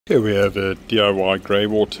Here we have a DIY grey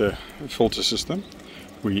water filter system.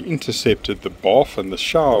 We intercepted the bath and the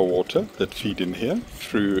shower water that feed in here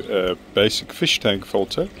through a basic fish tank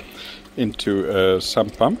filter into a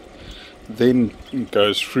sump pump. Then it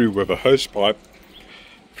goes through with a hose pipe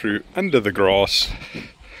through under the grass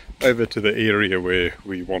over to the area where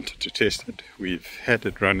we wanted to test it. We've had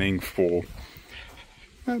it running for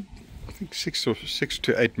I think 6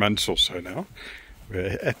 to 8 months or so now.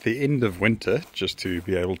 We're at the end of winter, just to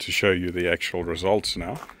be able to show you the actual results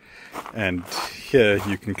now. And here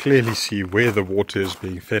you can clearly see where the water is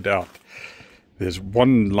being fed out. There's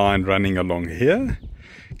one line running along here,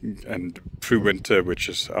 and through winter, which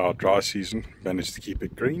is our dry season, managed to keep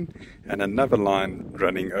it green, and another line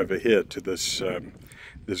running over here to this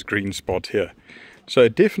this green spot here. So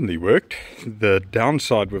it definitely worked. The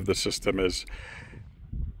downside with the system is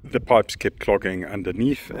the pipes kept clogging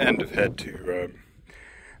underneath, and I've had to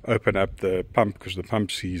open up the pump because the pump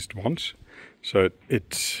seized once. So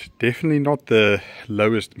it's definitely not the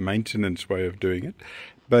lowest maintenance way of doing it,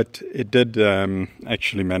 but it did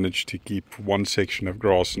actually manage to keep one section of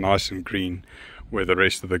grass nice and green where the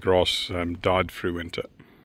rest of the grass died through winter.